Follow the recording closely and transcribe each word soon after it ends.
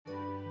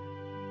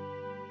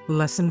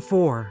Lesson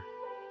 4.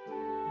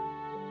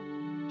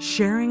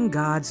 Sharing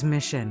God's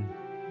Mission.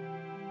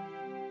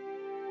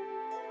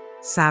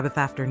 Sabbath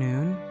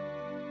afternoon,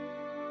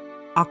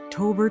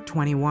 October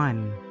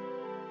 21.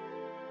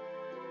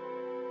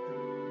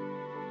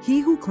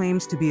 He who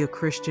claims to be a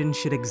Christian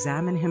should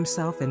examine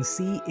himself and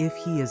see if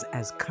he is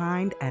as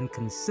kind and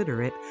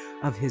considerate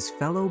of his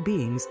fellow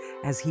beings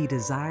as he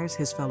desires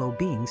his fellow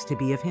beings to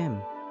be of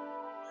him.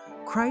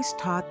 Christ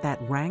taught that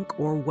rank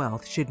or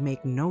wealth should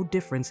make no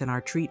difference in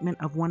our treatment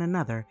of one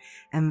another,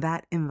 and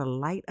that in the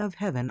light of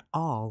heaven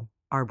all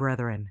are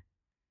brethren.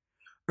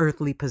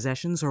 Earthly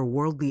possessions or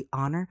worldly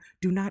honor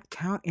do not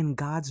count in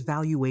God's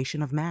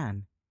valuation of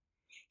man.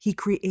 He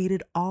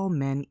created all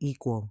men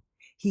equal.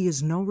 He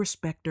is no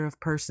respecter of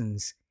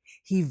persons.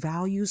 He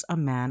values a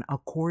man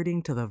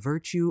according to the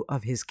virtue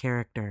of his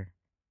character.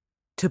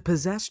 To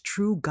possess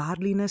true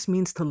godliness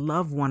means to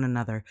love one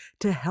another,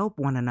 to help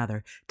one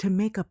another, to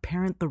make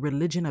apparent the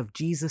religion of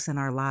Jesus in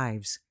our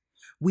lives.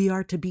 We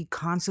are to be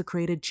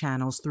consecrated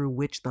channels through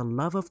which the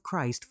love of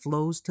Christ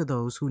flows to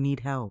those who need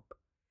help.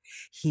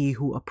 He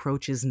who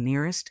approaches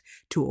nearest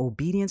to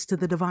obedience to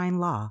the divine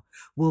law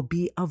will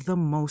be of the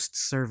most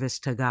service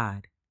to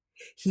God.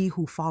 He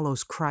who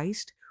follows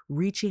Christ,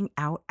 reaching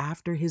out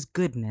after his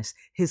goodness,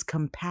 his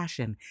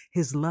compassion,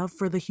 his love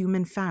for the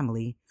human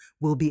family,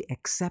 will be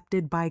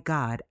accepted by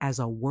God as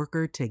a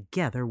worker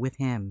together with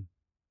him.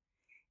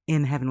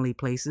 In Heavenly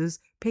Places,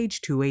 page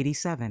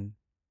 287.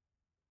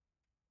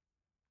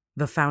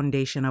 The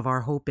foundation of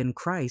our hope in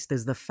Christ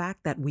is the fact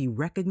that we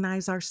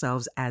recognize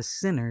ourselves as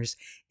sinners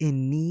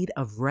in need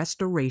of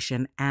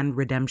restoration and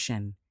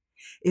redemption.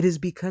 It is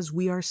because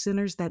we are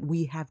sinners that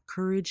we have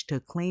courage to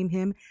claim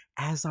him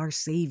as our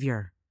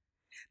Savior.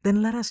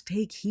 Then let us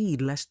take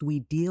heed lest we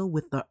deal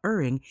with the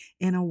erring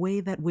in a way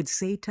that would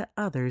say to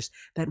others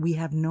that we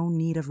have no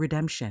need of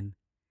redemption.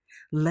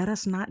 Let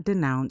us not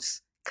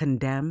denounce,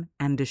 condemn,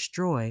 and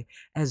destroy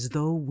as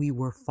though we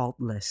were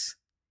faultless.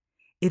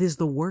 It is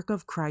the work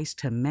of Christ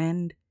to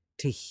mend,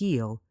 to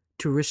heal,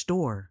 to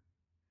restore.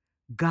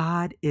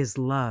 God is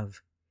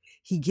love.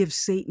 He gives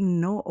Satan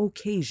no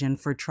occasion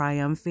for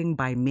triumphing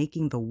by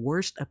making the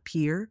worst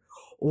appear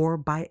or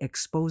by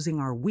exposing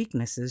our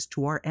weaknesses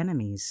to our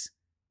enemies.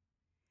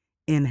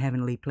 In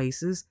Heavenly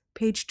Places,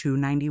 page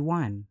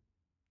 291.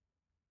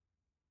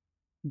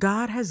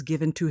 God has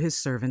given to his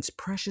servants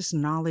precious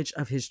knowledge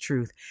of his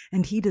truth,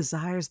 and he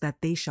desires that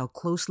they shall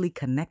closely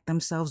connect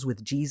themselves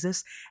with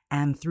Jesus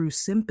and through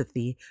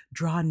sympathy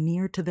draw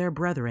near to their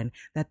brethren,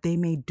 that they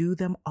may do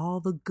them all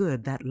the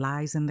good that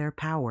lies in their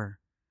power.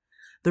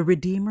 The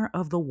Redeemer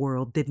of the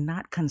world did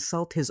not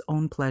consult his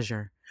own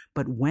pleasure,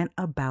 but went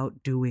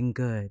about doing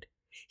good.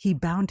 He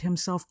bound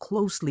himself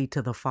closely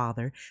to the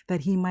Father,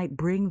 that he might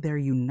bring their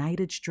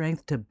united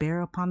strength to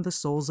bear upon the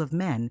souls of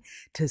men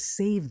to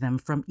save them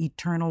from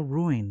eternal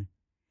ruin.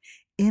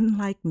 In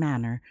like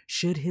manner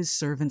should his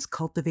servants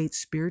cultivate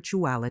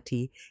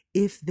spirituality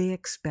if they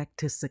expect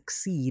to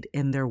succeed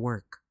in their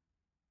work.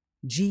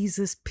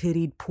 Jesus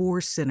pitied poor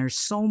sinners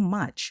so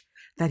much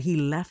that he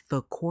left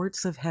the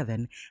courts of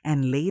heaven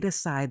and laid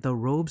aside the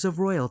robes of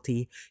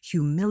royalty,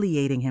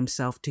 humiliating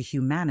himself to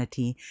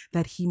humanity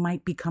that he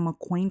might become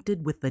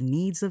acquainted with the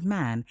needs of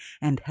man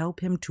and help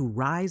him to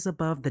rise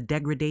above the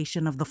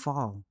degradation of the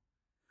fall.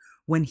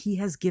 When he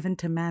has given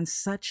to man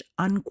such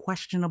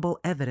unquestionable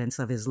evidence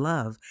of his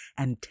love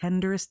and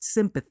tenderest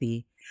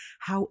sympathy,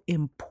 how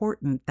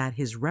important that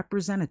his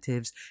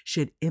representatives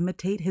should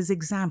imitate his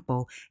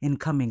example in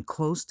coming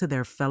close to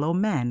their fellow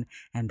men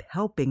and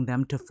helping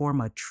them to form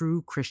a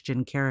true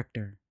Christian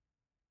character.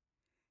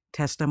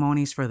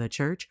 Testimonies for the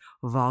Church,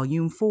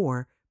 Volume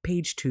 4,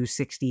 page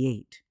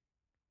 268.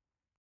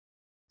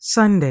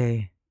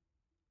 Sunday,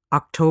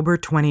 October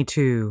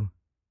 22.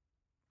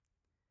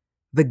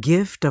 The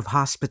gift of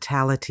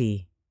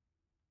hospitality.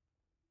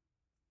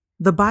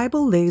 The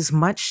Bible lays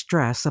much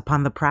stress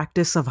upon the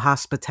practice of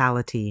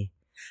hospitality.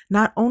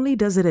 Not only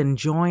does it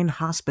enjoin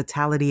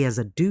hospitality as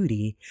a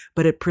duty,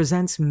 but it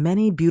presents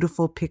many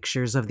beautiful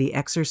pictures of the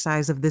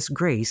exercise of this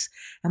grace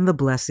and the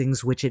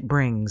blessings which it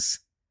brings.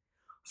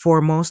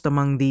 Foremost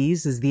among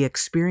these is the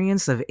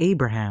experience of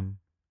Abraham.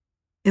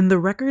 In the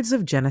records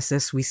of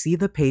Genesis, we see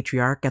the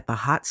patriarch at the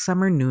hot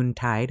summer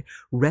noontide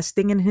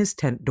resting in his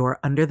tent door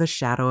under the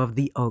shadow of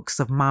the oaks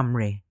of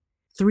Mamre.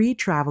 3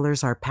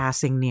 travelers are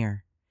passing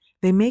near.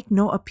 They make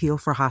no appeal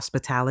for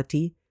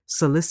hospitality,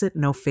 solicit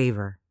no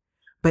favor.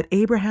 But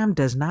Abraham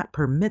does not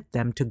permit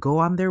them to go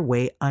on their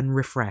way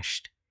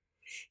unrefreshed.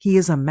 He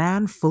is a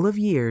man full of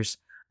years,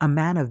 a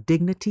man of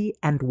dignity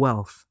and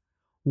wealth,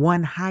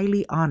 one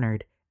highly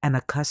honored and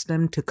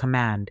accustomed to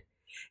command.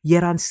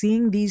 Yet on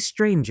seeing these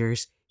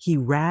strangers, he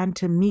ran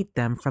to meet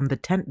them from the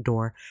tent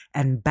door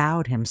and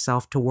bowed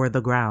himself toward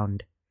the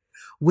ground.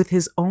 With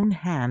his own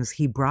hands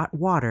he brought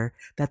water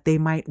that they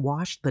might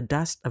wash the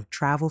dust of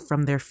travel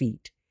from their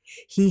feet.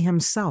 He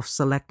himself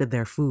selected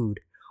their food.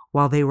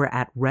 While they were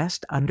at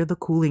rest under the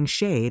cooling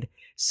shade,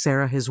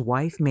 Sarah his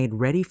wife made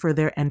ready for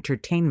their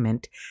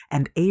entertainment,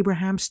 and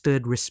Abraham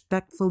stood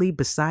respectfully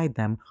beside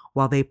them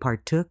while they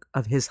partook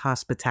of his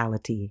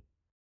hospitality.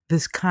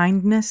 This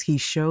kindness he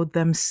showed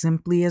them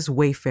simply as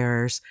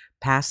wayfarers,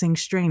 passing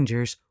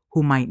strangers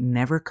who might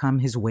never come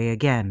his way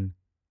again.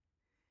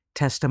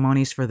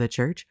 Testimonies for the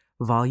Church,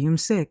 Volume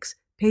 6,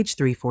 page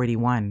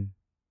 341.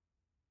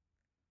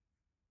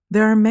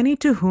 There are many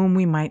to whom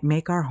we might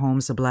make our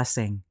homes a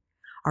blessing.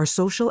 Our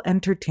social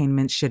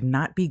entertainment should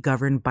not be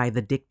governed by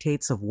the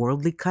dictates of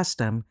worldly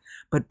custom,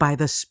 but by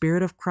the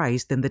Spirit of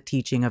Christ and the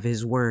teaching of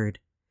His Word.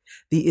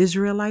 The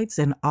Israelites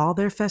in all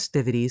their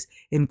festivities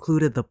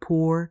included the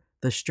poor,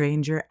 the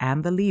stranger,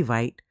 and the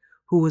Levite,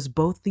 who was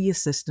both the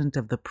assistant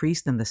of the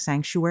priest in the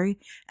sanctuary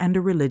and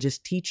a religious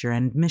teacher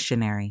and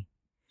missionary.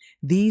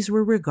 These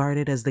were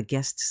regarded as the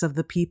guests of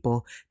the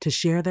people to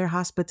share their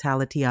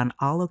hospitality on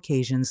all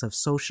occasions of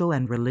social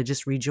and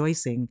religious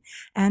rejoicing,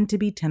 and to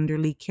be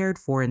tenderly cared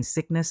for in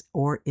sickness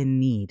or in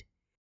need.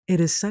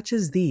 It is such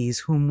as these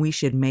whom we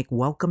should make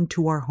welcome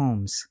to our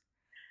homes.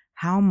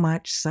 How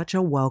much such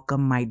a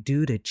welcome might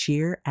do to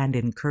cheer and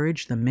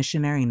encourage the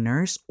missionary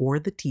nurse or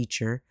the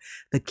teacher,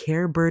 the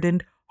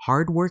care-burdened,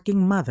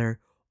 hard-working mother,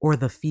 or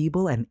the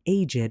feeble and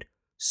aged,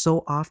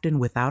 so often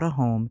without a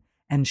home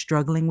and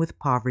struggling with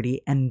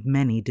poverty and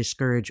many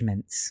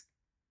discouragements.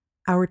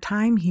 Our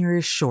time here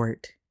is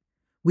short.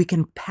 We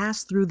can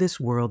pass through this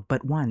world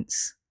but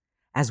once.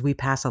 As we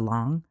pass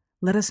along,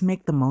 let us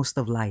make the most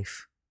of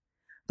life.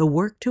 The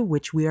work to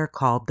which we are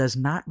called does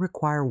not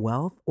require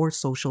wealth or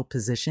social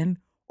position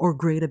or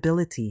great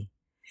ability.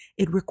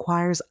 It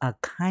requires a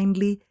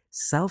kindly,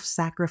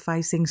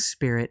 self-sacrificing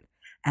spirit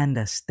and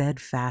a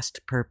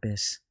steadfast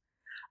purpose.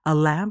 A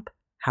lamp,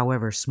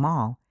 however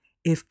small,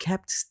 if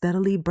kept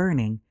steadily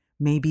burning,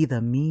 may be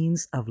the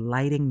means of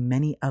lighting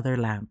many other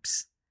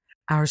lamps.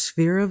 Our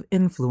sphere of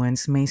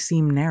influence may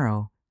seem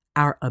narrow,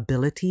 our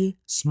ability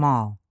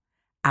small,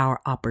 our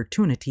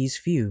opportunities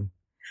few,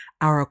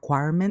 our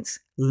acquirements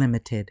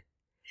limited.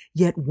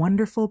 Yet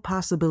wonderful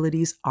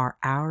possibilities are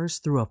ours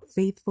through a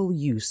faithful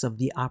use of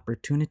the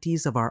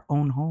opportunities of our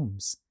own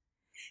homes.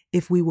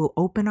 If we will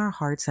open our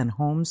hearts and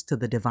homes to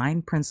the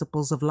divine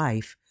principles of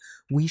life,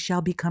 we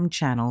shall become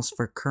channels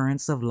for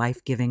currents of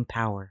life-giving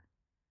power.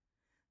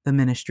 The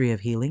Ministry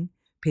of Healing,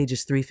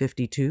 pages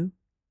 352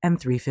 and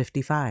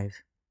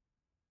 355.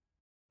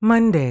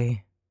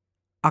 Monday,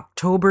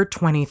 October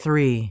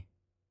 23.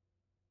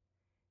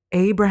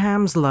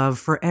 Abraham's love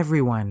for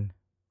everyone.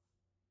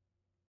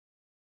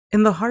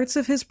 In the hearts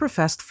of his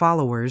professed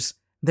followers,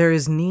 there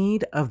is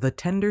need of the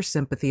tender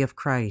sympathy of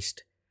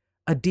Christ,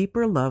 a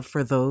deeper love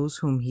for those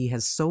whom he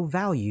has so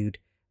valued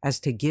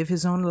as to give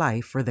his own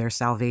life for their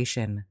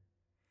salvation.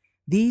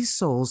 These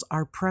souls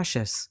are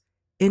precious,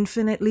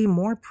 infinitely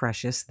more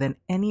precious than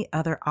any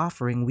other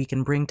offering we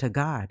can bring to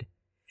God.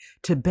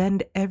 To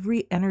bend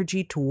every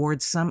energy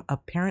towards some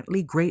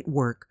apparently great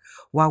work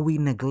while we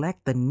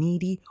neglect the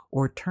needy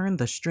or turn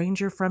the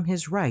stranger from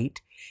his right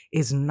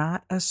is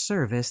not a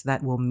service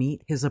that will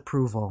meet his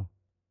approval.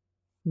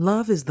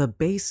 Love is the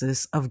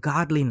basis of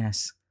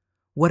godliness.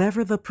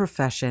 Whatever the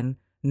profession,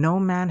 no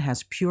man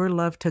has pure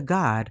love to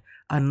God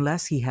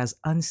unless he has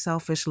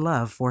unselfish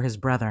love for his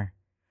brother.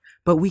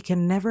 But we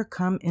can never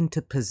come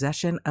into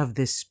possession of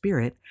this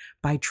spirit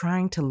by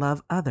trying to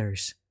love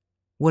others.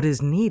 What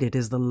is needed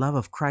is the love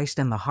of Christ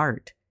in the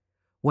heart.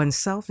 When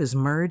self is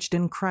merged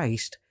in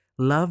Christ,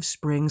 love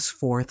springs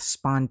forth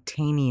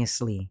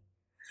spontaneously.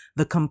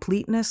 The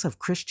completeness of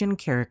Christian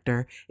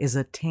character is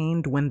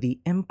attained when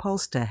the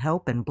impulse to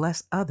help and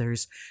bless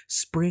others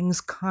springs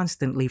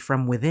constantly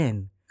from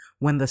within,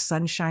 when the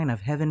sunshine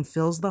of heaven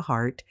fills the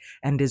heart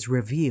and is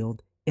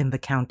revealed in the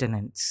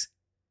countenance.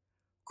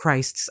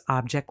 Christ's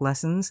Object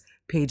Lessons,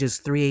 pages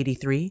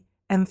 383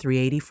 and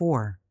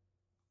 384.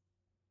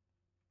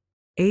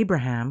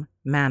 Abraham,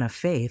 man of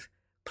faith,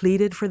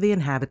 pleaded for the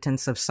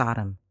inhabitants of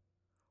Sodom.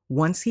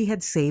 Once he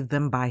had saved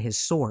them by his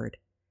sword,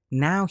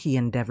 now he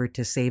endeavored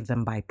to save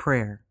them by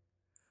prayer.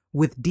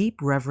 With deep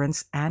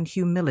reverence and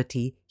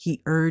humility,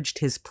 he urged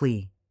his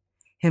plea.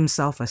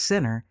 Himself a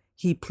sinner,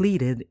 he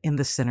pleaded in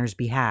the sinner's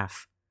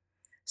behalf.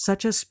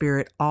 Such a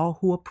spirit all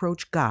who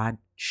approach God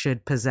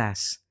should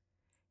possess.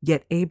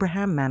 Yet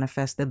Abraham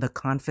manifested the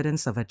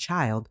confidence of a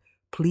child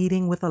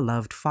pleading with a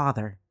loved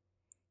father.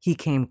 He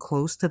came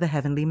close to the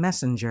heavenly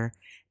messenger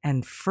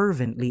and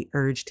fervently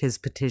urged his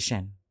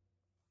petition.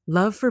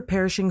 Love for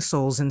perishing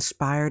souls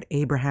inspired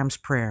Abraham's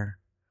prayer.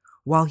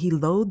 While he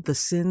loathed the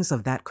sins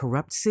of that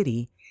corrupt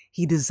city,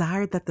 he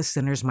desired that the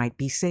sinners might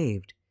be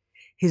saved.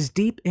 His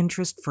deep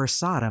interest for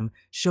Sodom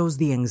shows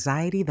the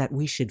anxiety that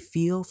we should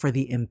feel for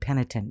the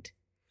impenitent.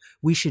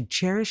 We should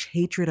cherish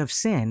hatred of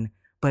sin,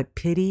 but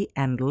pity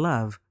and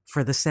love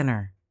for the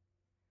sinner.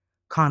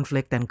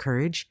 Conflict and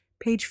Courage,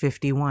 page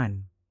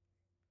 51.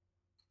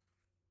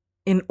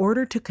 In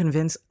order to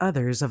convince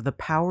others of the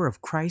power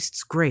of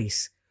Christ's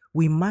grace,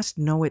 we must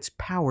know its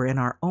power in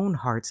our own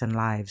hearts and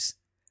lives.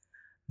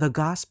 The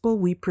gospel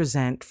we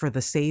present for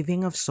the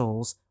saving of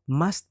souls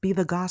must be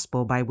the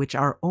gospel by which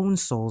our own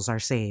souls are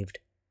saved.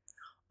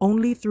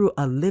 Only through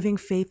a living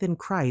faith in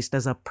Christ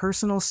as a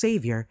personal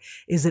Savior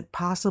is it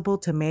possible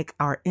to make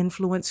our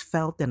influence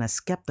felt in a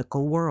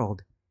skeptical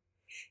world.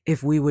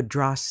 If we would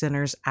draw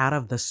sinners out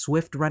of the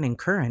swift running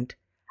current,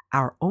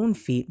 our own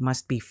feet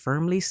must be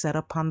firmly set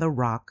upon the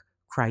rock,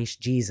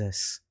 Christ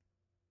Jesus.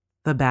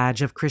 The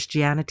badge of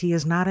Christianity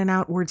is not an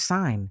outward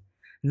sign,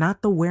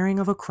 not the wearing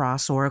of a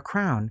cross or a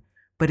crown,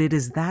 but it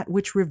is that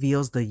which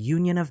reveals the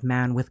union of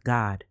man with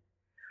God.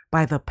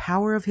 By the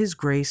power of His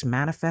grace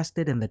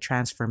manifested in the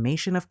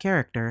transformation of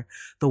character,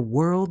 the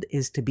world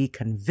is to be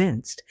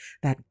convinced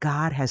that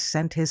God has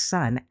sent His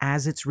Son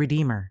as its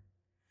Redeemer.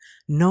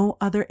 No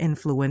other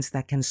influence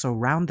that can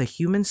surround the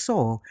human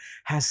soul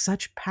has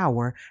such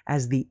power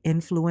as the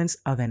influence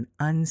of an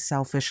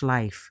unselfish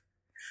life.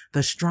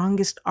 The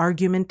strongest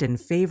argument in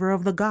favor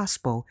of the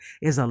gospel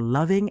is a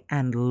loving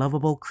and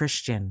lovable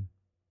Christian.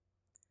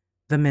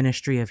 The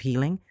Ministry of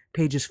Healing,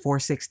 pages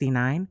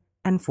 469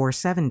 and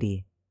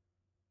 470.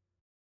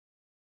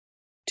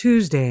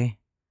 Tuesday,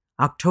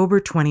 October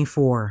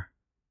 24.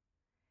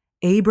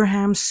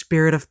 Abraham's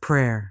Spirit of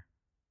Prayer.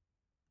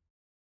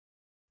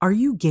 Are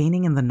you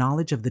gaining in the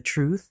knowledge of the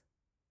truth?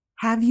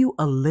 Have you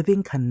a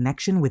living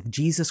connection with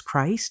Jesus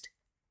Christ?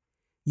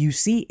 You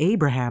see,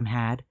 Abraham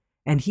had,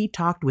 and he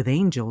talked with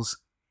angels,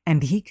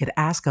 and he could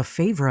ask a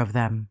favor of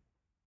them.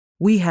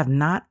 We have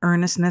not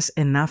earnestness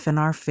enough in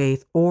our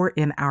faith or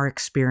in our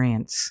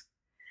experience.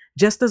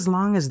 Just as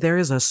long as there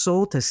is a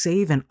soul to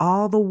save in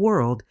all the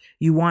world,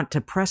 you want to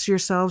press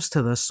yourselves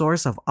to the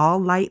source of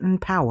all light and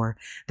power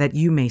that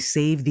you may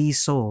save these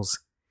souls.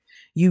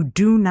 You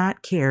do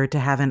not care to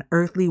have an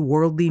earthly,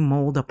 worldly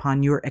mold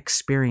upon your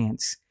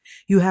experience.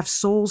 You have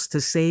souls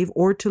to save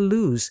or to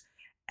lose,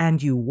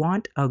 and you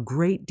want a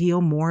great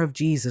deal more of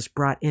Jesus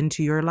brought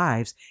into your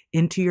lives,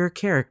 into your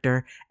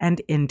character,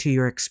 and into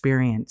your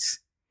experience.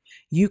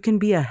 You can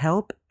be a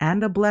help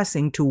and a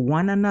blessing to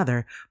one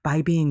another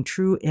by being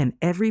true in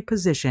every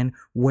position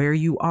where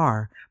you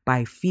are,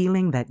 by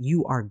feeling that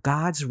you are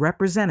God's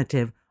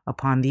representative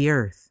upon the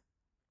earth.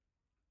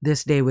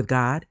 This Day with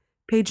God,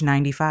 page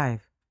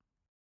 95.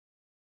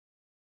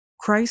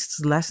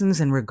 Christ's lessons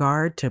in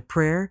regard to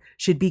prayer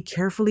should be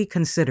carefully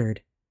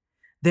considered.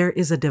 There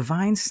is a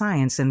divine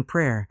science in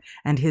prayer,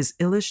 and His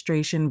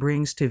illustration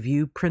brings to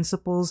view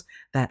principles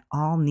that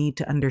all need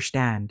to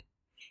understand.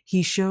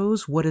 He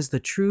shows what is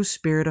the true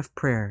spirit of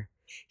prayer.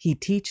 He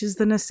teaches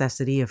the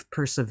necessity of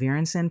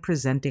perseverance in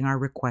presenting our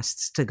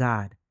requests to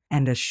God,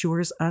 and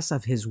assures us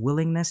of His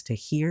willingness to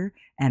hear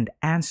and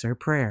answer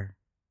prayer.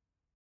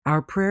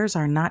 Our prayers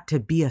are not to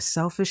be a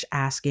selfish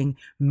asking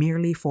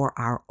merely for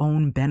our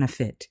own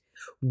benefit.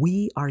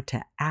 We are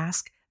to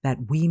ask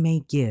that we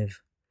may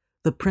give.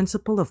 The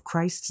principle of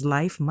Christ's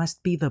life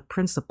must be the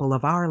principle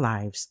of our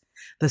lives.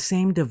 The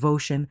same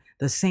devotion,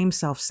 the same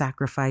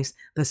self-sacrifice,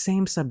 the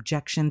same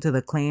subjection to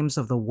the claims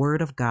of the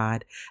Word of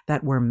God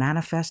that were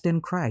manifest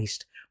in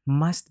Christ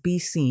must be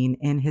seen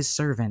in His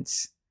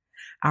servants.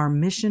 Our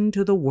mission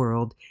to the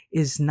world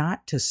is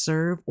not to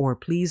serve or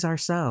please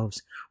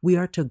ourselves. We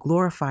are to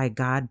glorify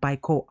God by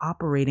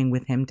cooperating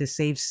with Him to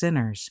save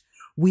sinners.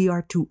 We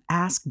are to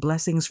ask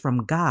blessings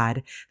from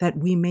God that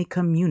we may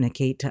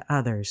communicate to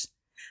others.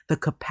 The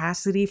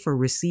capacity for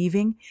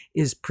receiving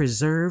is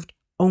preserved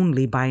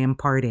only by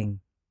imparting.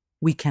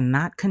 We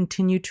cannot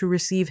continue to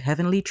receive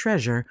heavenly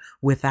treasure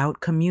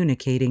without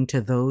communicating to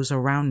those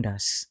around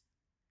us.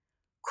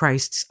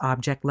 Christ's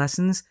Object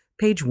Lessons,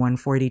 page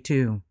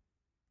 142.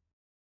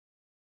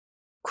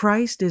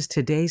 Christ is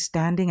today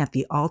standing at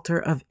the altar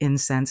of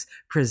incense,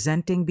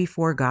 presenting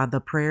before God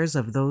the prayers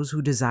of those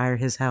who desire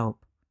His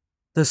help.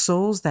 The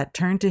souls that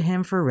turn to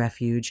Him for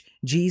refuge,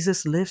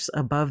 Jesus lifts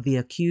above the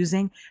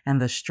accusing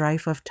and the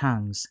strife of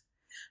tongues.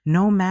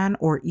 No man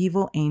or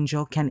evil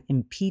angel can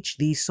impeach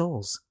these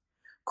souls.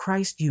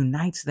 Christ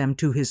unites them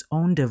to His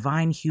own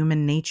divine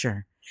human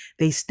nature.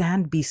 They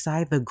stand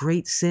beside the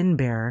great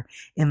sin-bearer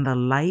in the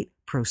light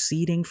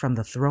proceeding from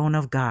the throne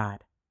of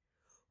God.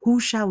 Who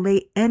shall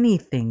lay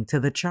anything to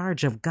the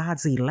charge of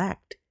God's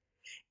elect?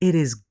 It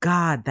is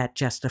God that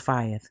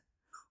justifieth.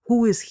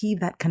 Who is he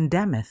that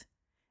condemneth?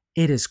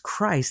 It is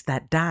Christ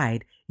that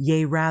died,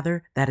 yea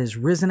rather, that is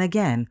risen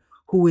again,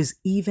 who is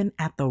even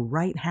at the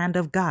right hand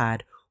of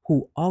God,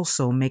 who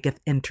also maketh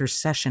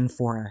intercession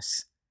for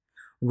us.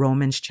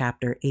 Romans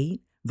chapter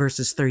 8,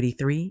 verses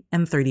 33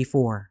 and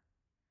 34.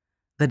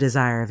 The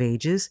Desire of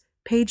Ages,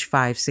 page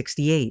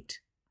 568.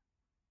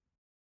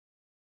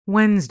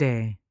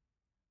 Wednesday,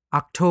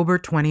 October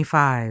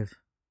 25.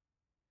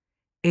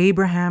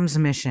 Abraham's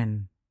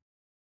Mission.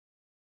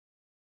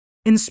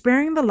 In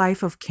sparing the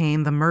life of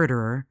Cain the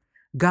murderer,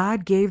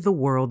 God gave the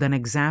world an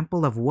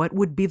example of what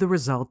would be the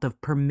result of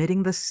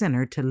permitting the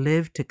sinner to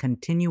live to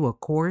continue a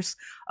course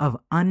of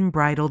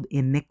unbridled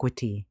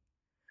iniquity.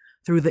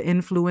 Through the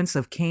influence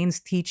of Cain's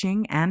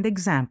teaching and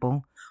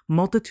example,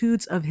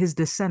 multitudes of his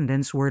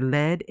descendants were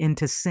led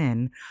into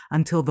sin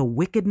until the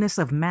wickedness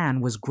of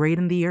man was great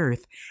in the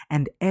earth,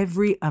 and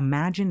every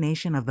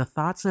imagination of the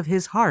thoughts of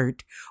his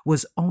heart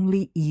was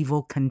only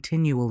evil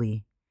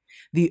continually.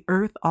 The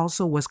earth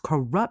also was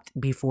corrupt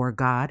before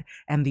God,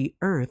 and the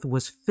earth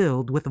was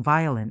filled with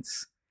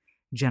violence.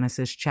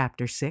 Genesis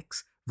chapter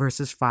 6,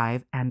 verses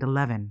 5 and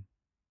 11.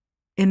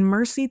 In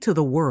mercy to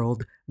the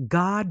world,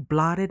 God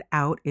blotted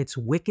out its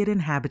wicked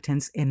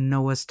inhabitants in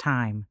Noah's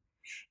time.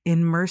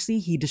 In mercy,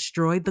 he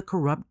destroyed the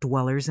corrupt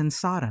dwellers in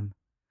Sodom.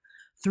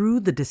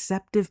 Through the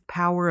deceptive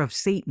power of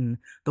Satan,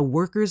 the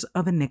workers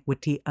of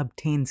iniquity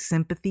obtain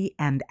sympathy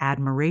and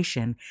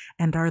admiration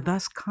and are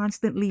thus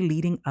constantly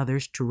leading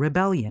others to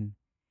rebellion.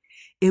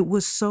 It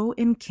was so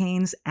in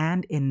Cain's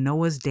and in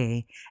Noah's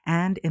day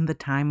and in the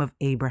time of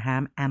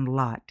Abraham and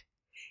Lot.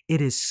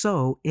 It is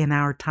so in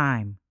our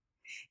time.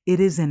 It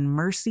is in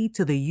mercy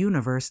to the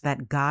universe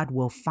that God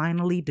will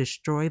finally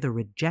destroy the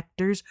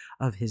rejectors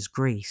of his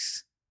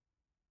grace.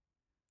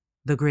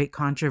 The Great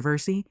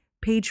Controversy,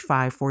 page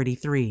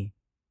 543.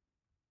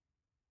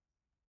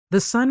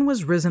 The sun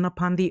was risen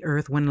upon the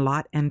earth when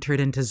Lot entered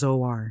into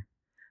Zoar.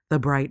 The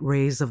bright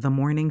rays of the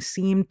morning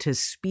seemed to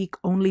speak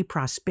only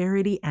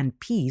prosperity and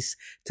peace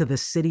to the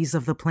cities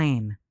of the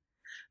plain.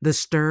 The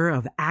stir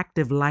of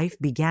active life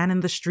began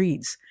in the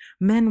streets.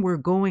 Men were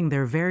going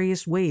their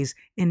various ways,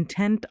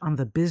 intent on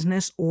the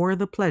business or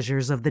the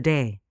pleasures of the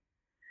day.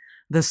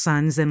 The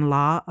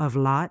sons-in-law of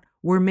Lot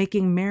were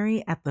making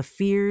merry at the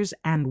fears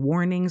and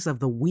warnings of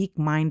the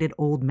weak-minded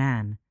old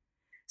man.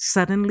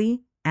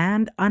 Suddenly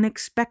and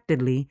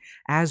unexpectedly,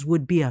 as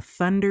would be a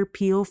thunder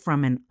peal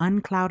from an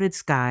unclouded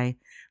sky,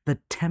 the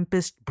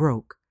tempest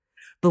broke.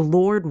 The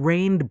Lord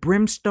rained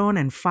brimstone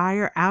and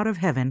fire out of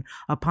heaven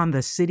upon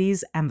the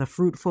cities and the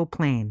fruitful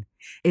plain,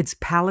 its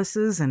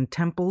palaces and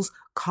temples,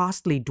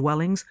 costly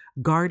dwellings,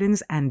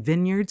 gardens and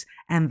vineyards,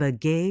 and the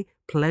gay,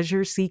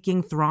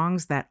 pleasure-seeking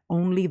throngs that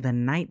only the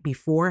night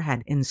before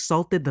had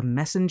insulted the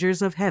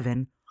messengers of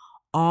heaven,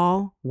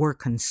 all were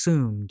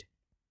consumed.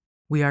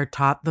 We are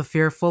taught the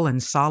fearful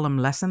and solemn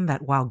lesson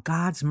that while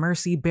God's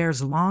mercy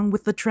bears long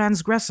with the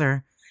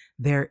transgressor,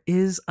 there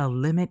is a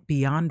limit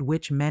beyond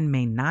which men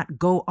may not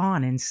go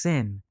on in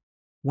sin.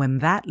 When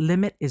that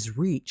limit is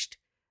reached,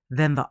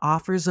 then the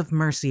offers of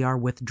mercy are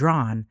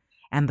withdrawn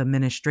and the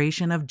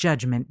ministration of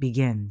judgment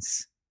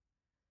begins.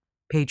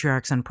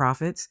 Patriarchs and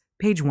Prophets,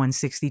 page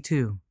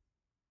 162.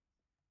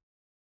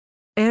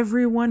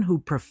 Everyone who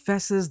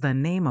professes the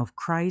name of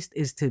Christ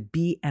is to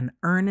be an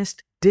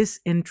earnest,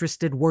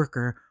 disinterested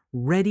worker,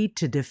 ready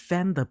to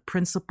defend the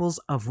principles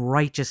of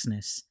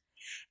righteousness.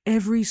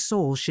 Every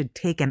soul should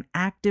take an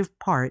active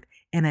part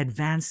in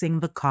advancing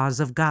the cause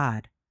of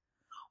God.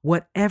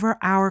 Whatever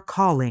our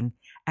calling,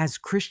 as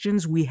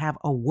Christians we have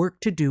a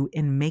work to do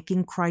in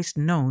making Christ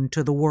known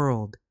to the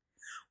world.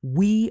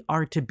 We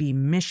are to be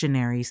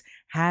missionaries,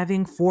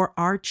 having for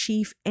our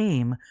chief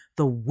aim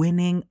the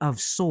winning of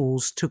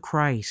souls to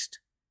Christ.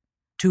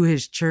 To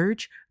his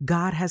church,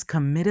 God has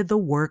committed the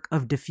work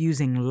of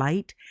diffusing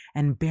light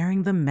and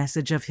bearing the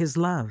message of his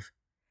love.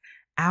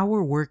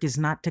 Our work is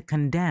not to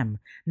condemn,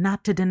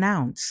 not to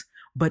denounce,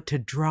 but to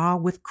draw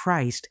with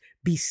Christ,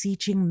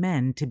 beseeching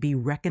men to be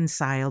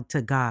reconciled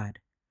to God.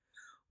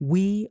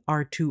 We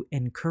are to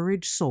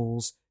encourage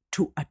souls,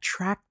 to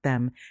attract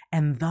them,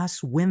 and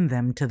thus win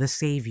them to the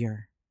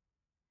Savior.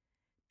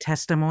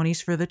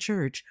 Testimonies for the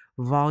Church,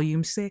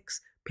 Volume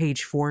 6,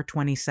 page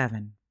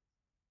 427.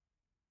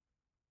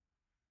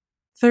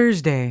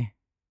 Thursday,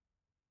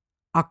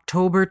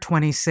 October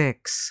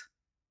 26.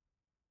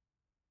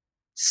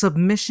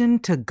 Submission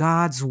to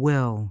God's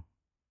will.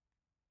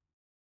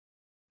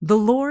 The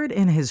Lord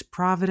in his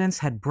providence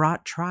had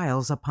brought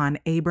trials upon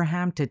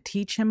Abraham to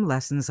teach him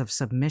lessons of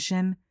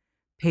submission,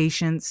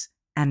 patience,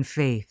 and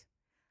faith,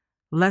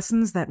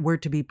 lessons that were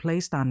to be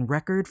placed on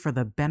record for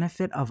the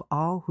benefit of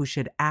all who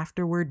should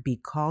afterward be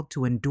called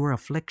to endure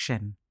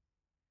affliction.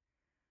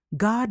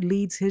 God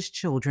leads his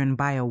children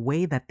by a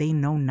way that they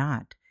know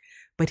not,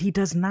 but he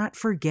does not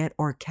forget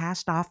or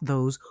cast off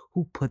those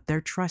who put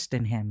their trust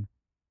in him.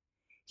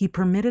 He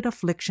permitted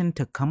affliction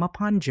to come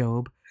upon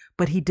Job,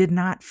 but he did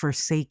not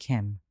forsake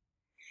him.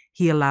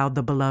 He allowed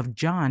the beloved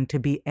John to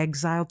be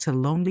exiled to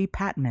lonely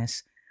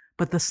Patmos,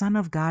 but the Son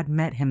of God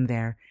met him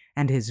there,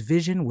 and his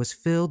vision was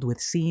filled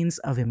with scenes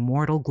of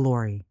immortal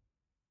glory.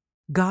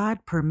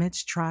 God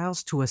permits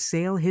trials to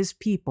assail his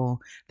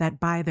people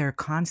that by their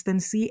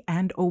constancy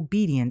and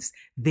obedience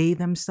they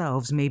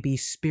themselves may be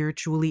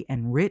spiritually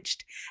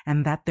enriched,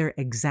 and that their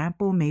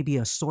example may be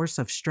a source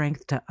of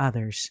strength to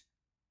others.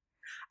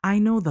 I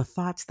know the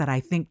thoughts that I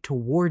think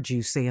toward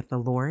you, saith the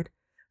Lord,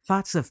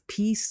 thoughts of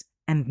peace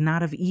and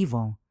not of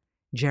evil.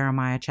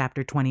 Jeremiah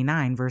chapter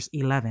 29, verse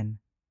 11.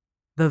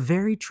 The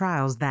very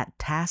trials that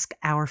task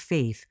our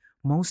faith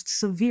most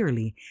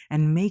severely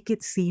and make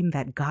it seem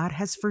that God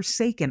has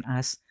forsaken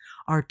us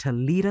are to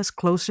lead us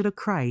closer to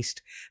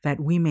Christ, that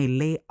we may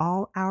lay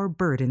all our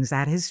burdens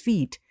at his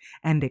feet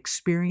and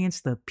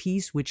experience the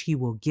peace which he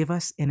will give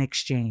us in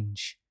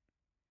exchange.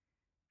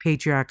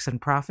 Patriarchs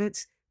and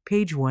Prophets,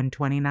 page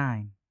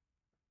 129.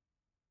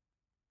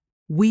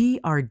 We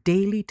are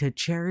daily to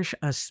cherish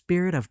a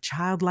spirit of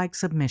childlike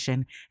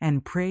submission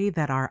and pray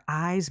that our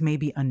eyes may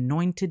be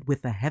anointed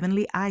with the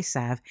heavenly eye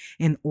salve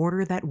in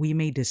order that we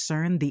may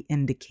discern the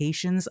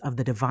indications of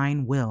the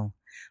divine will,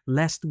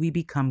 lest we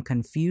become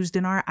confused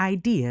in our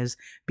ideas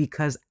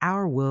because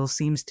our will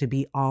seems to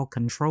be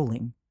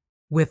all-controlling.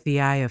 With the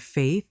eye of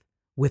faith,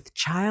 With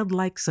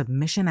childlike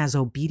submission as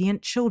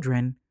obedient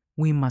children,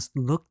 we must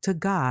look to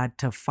God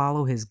to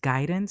follow His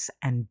guidance,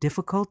 and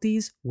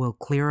difficulties will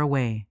clear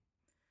away.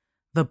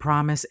 The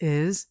promise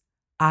is,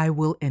 I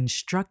will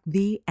instruct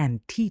thee and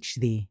teach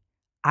thee.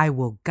 I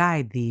will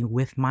guide thee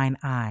with mine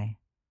eye.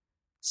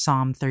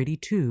 Psalm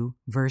 32,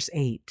 verse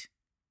 8.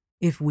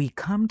 If we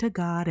come to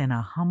God in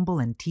a humble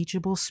and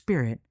teachable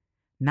spirit,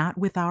 not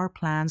with our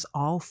plans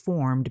all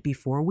formed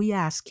before we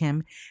ask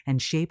Him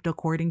and shaped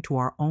according to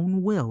our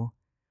own will,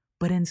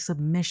 but in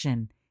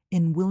submission,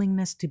 in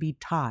willingness to be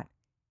taught,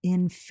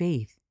 in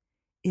faith,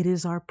 it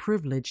is our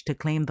privilege to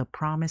claim the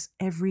promise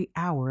every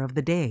hour of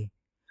the day.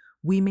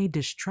 We may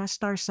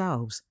distrust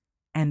ourselves,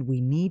 and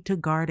we need to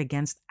guard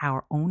against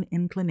our own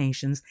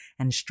inclinations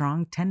and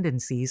strong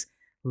tendencies,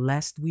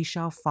 lest we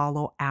shall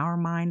follow our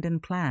mind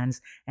and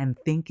plans and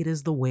think it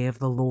is the way of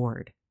the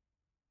Lord.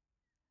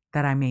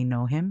 That I may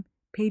know Him,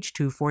 page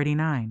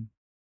 249.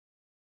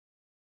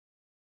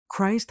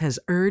 Christ has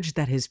urged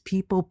that His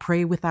people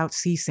pray without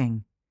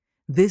ceasing.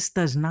 This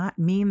does not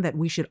mean that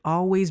we should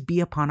always be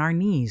upon our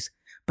knees,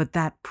 but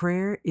that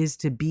prayer is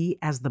to be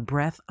as the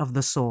breath of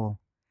the soul.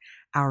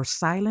 Our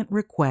silent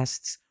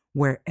requests,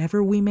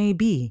 wherever we may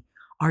be,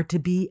 are to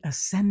be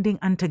ascending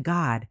unto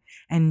God,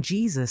 and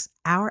Jesus,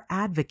 our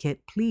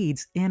advocate,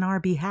 pleads in our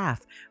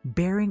behalf,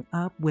 bearing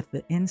up with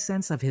the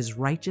incense of His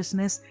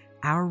righteousness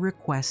our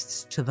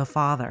requests to the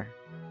Father.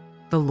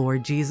 The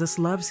Lord Jesus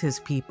loves His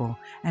people,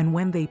 and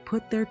when they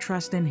put their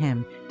trust in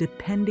Him,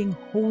 depending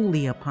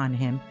wholly upon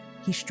Him,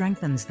 He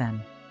strengthens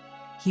them.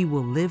 He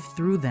will live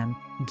through them,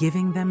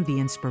 giving them the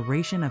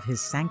inspiration of His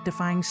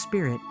sanctifying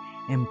Spirit,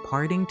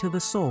 imparting to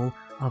the soul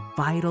a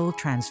vital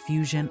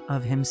transfusion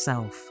of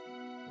Himself.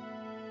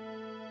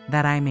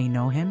 That I may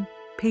know Him,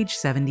 page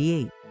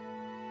 78.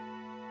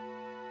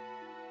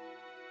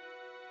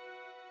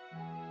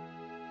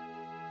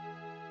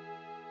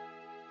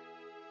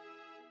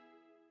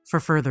 For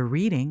further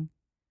reading,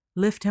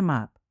 Lift Him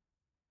Up.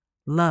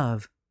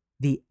 Love,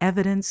 the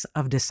Evidence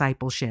of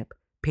Discipleship,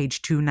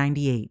 page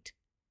 298.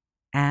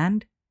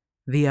 And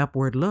The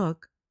Upward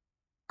Look,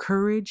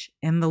 Courage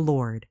in the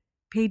Lord,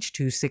 page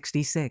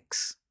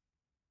 266.